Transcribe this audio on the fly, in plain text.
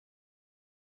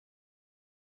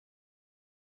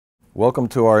Welcome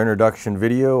to our introduction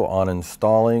video on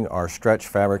installing our stretch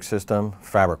fabric system,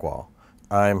 FabricWall.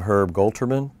 I'm Herb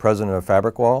Golterman, President of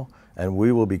FabricWall, and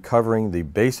we will be covering the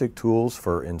basic tools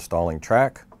for installing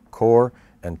track, core,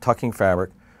 and tucking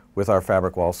fabric with our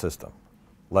FabricWall system.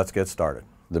 Let's get started.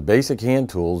 The basic hand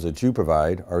tools that you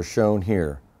provide are shown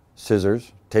here: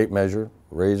 scissors, tape measure,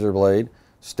 razor blade,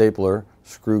 stapler,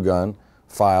 screw gun,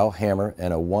 file, hammer,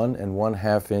 and a 1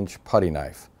 1/2 inch putty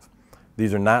knife.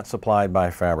 These are not supplied by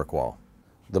FabricWall.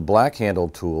 The black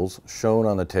handled tools shown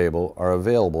on the table are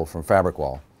available from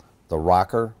FabricWall. The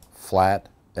rocker, flat,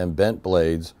 and bent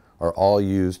blades are all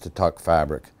used to tuck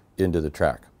fabric into the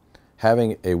track.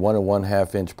 Having a 1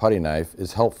 1/2 inch putty knife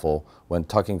is helpful when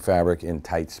tucking fabric in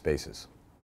tight spaces.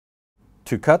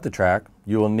 To cut the track,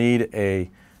 you will need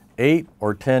a 8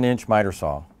 or 10 inch miter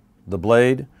saw. The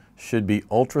blade should be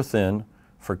ultra thin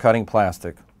for cutting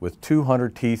plastic with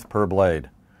 200 teeth per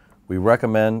blade. We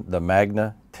recommend the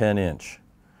Magna 10 inch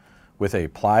with a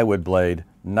plywood blade,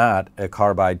 not a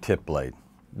carbide tip blade.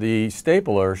 The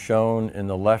stapler shown in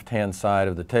the left-hand side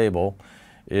of the table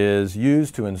is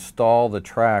used to install the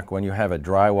track when you have a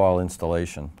drywall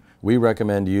installation. We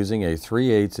recommend using a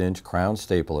 3/8 inch crown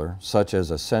stapler such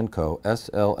as a Senko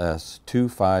SLS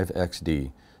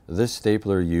 25XD. This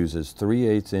stapler uses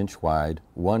 3/8 inch wide,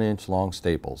 1 inch long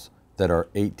staples that are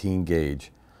 18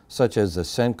 gauge, such as the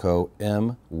Senko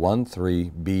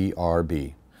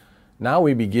M13BRB. Now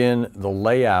we begin the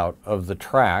layout of the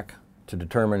track to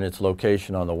determine its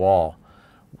location on the wall.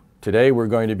 Today we're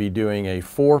going to be doing a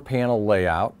 4-panel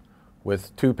layout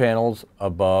with 2 panels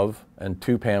above and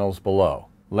 2 panels below.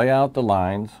 Lay out the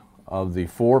lines of the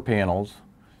 4 panels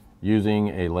using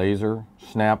a laser,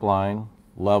 snap line,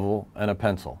 level, and a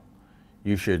pencil.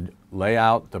 You should lay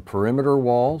out the perimeter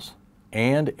walls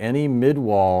and any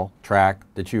mid-wall track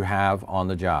that you have on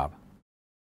the job.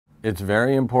 It's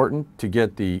very important to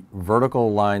get the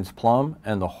vertical lines plumb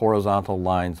and the horizontal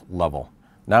lines level.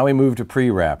 Now we move to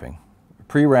pre-wrapping.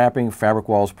 Pre-wrapping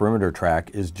FabricWall's perimeter track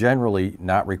is generally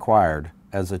not required,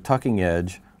 as the tucking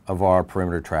edge of our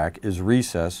perimeter track is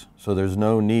recessed, so there's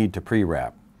no need to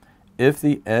pre-wrap. If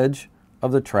the edge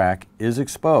of the track is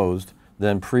exposed,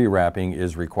 then pre-wrapping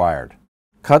is required.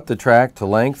 Cut the track to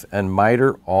length and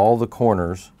miter all the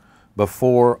corners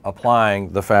before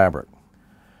applying the fabric.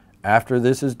 After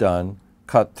this is done,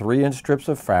 cut 3-inch strips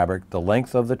of fabric the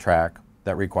length of the track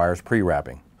that requires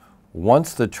pre-wrapping.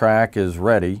 Once the track is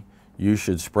ready, you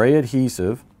should spray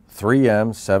adhesive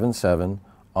 3M77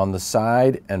 on the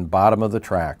side and bottom of the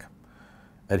track.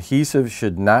 Adhesive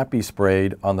should not be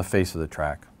sprayed on the face of the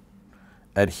track.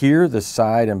 Adhere the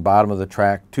side and bottom of the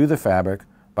track to the fabric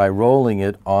by rolling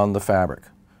it on the fabric.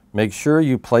 Make sure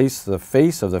you place the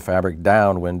face of the fabric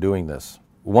down when doing this.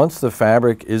 Once the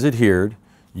fabric is adhered,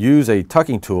 use a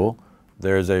tucking tool,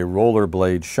 there's a roller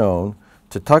blade shown,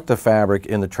 to tuck the fabric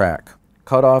in the track.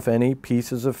 Cut off any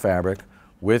pieces of fabric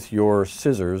with your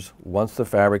scissors once the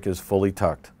fabric is fully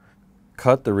tucked.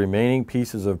 Cut the remaining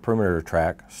pieces of perimeter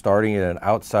track starting at an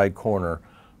outside corner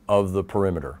of the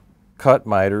perimeter. Cut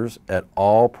miters at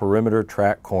all perimeter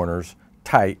track corners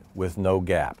tight with no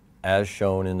gap, as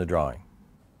shown in the drawing.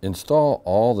 Install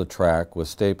all the track with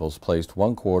staples placed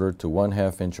 1/4 to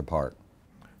 1/2 inch apart.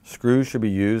 Screws should be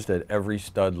used at every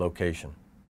stud location.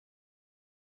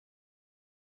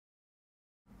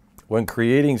 When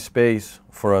creating space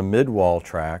for a mid-wall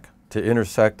track to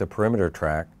intersect the perimeter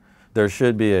track, there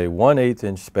should be a 1/8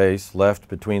 inch space left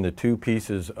between the 2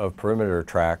 pieces of perimeter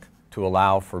track to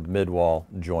allow for mid-wall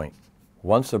joint.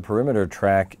 Once the perimeter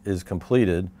track is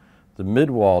completed, the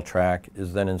mid-wall track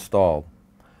is then installed.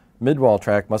 Mid-wall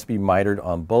track must be mitered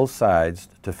on both sides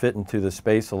to fit into the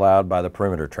space allowed by the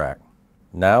perimeter track.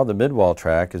 Now the mid-wall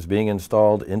track is being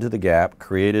installed into the gap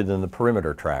created in the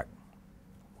perimeter track.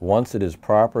 Once it is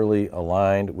properly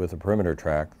aligned with the perimeter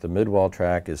track, the mid-wall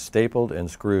track is stapled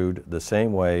and screwed the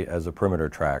same way as the perimeter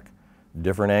track.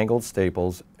 Different angled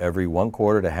staples every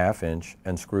 1/4 to 1/2 inch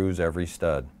and screws every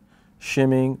stud.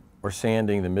 Shimming or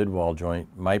sanding the mid-wall joint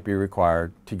might be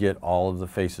required to get all of the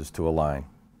faces to align.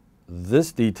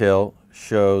 This detail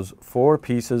shows 4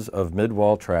 pieces of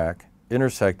mid-wall track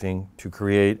intersecting to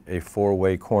create a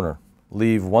 4-way corner.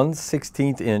 Leave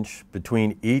 1/16 inch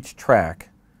between each track.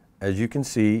 As you can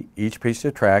see, each piece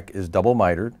of track is double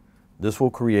mitered. This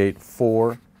will create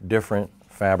 4 different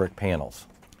fabric panels.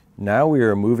 Now we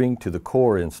are moving to the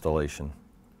core installation.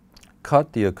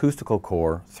 Cut the acoustical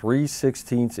core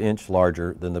 3/16 inch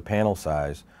larger than the panel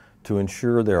size to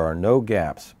ensure there are no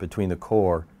gaps between the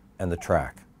core and the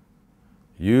track.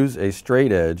 Use a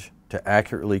straight edge to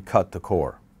accurately cut the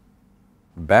core.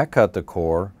 Back cut the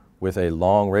core with a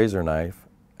long razor knife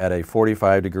at a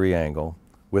 45-degree angle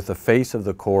with the face of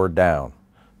the core down.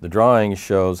 The drawing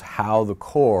shows how the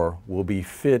core will be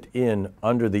fit in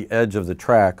under the edge of the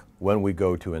track when we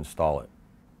go to install it.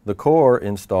 The core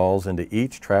installs into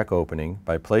each track opening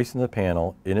by placing the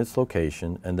panel in its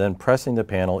location and then pressing the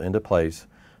panel into place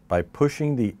by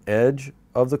pushing the edge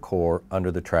of the core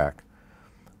under the track.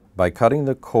 By cutting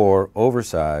the core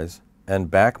oversize and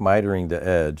back mitering the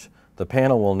edge, the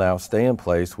panel will now stay in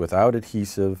place without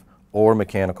adhesive or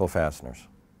mechanical fasteners.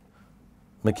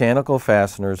 Mechanical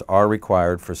fasteners are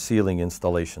required for ceiling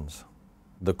installations.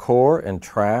 The core and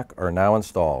track are now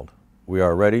installed. We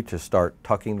are ready to start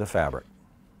tucking the fabric.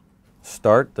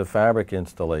 Start the fabric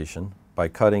installation by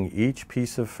cutting each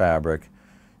piece of fabric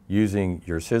using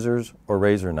your scissors or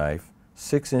razor knife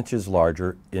 6 inches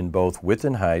larger in both width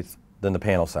and height than the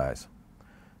panel size.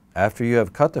 After you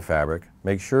have cut the fabric,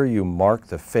 make sure you mark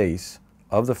the face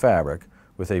of the fabric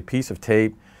with a piece of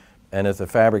tape, and if the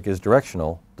fabric is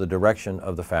directional, the direction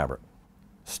of the fabric.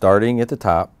 Starting at the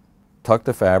top, tuck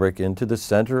the fabric into the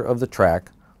center of the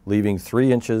track, leaving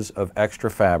 3 inches of extra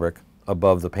fabric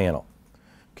above the panel.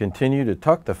 Continue to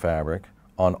tuck the fabric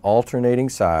on alternating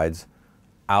sides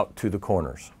out to the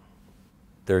corners.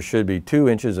 There should be 2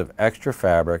 inches of extra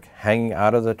fabric hanging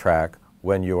out of the track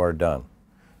when you are done.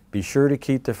 Be sure to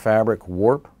keep the fabric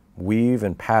warp, weave,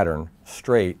 and pattern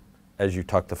straight as you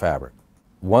tuck the fabric.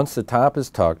 Once the top is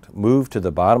tucked, move to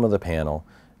the bottom of the panel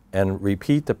and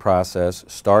repeat the process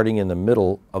starting in the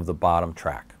middle of the bottom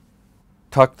track.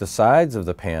 Tuck the sides of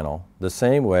the panel the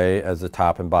same way as the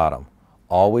top and bottom.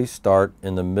 Always start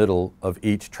in the middle of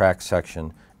each track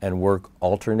section and work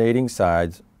alternating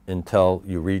sides until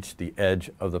you reach the edge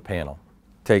of the panel.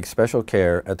 Take special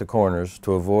care at the corners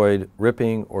to avoid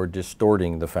ripping or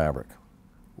distorting the fabric.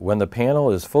 When the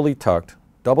panel is fully tucked,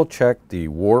 double check the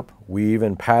warp, weave,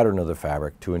 and pattern of the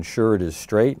fabric to ensure it is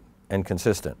straight and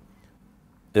consistent.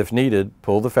 If needed,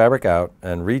 pull the fabric out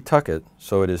and retuck it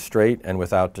so it is straight and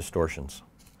without distortions.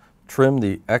 Trim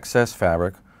the excess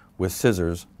fabric with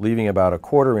scissors, leaving about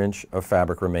 1/4 inch of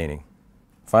fabric remaining.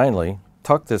 Finally,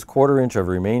 tuck this 1/4 inch of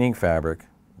remaining fabric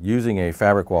using a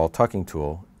FabricWall tucking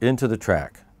tool into the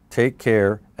track. Take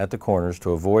care at the corners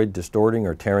to avoid distorting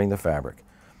or tearing the fabric.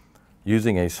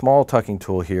 Using a small tucking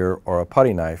tool here or a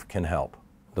putty knife can help.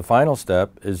 The final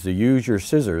step is to use your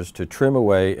scissors to trim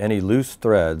away any loose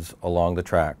threads along the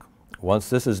track. Once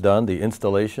this is done, the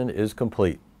installation is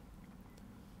complete.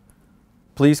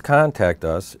 Please contact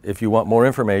us if you want more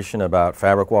information about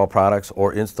FabricWall products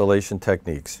or installation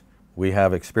techniques. We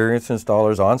have experienced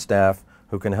installers on staff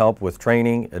who can help with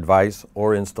training, advice,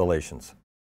 or installations.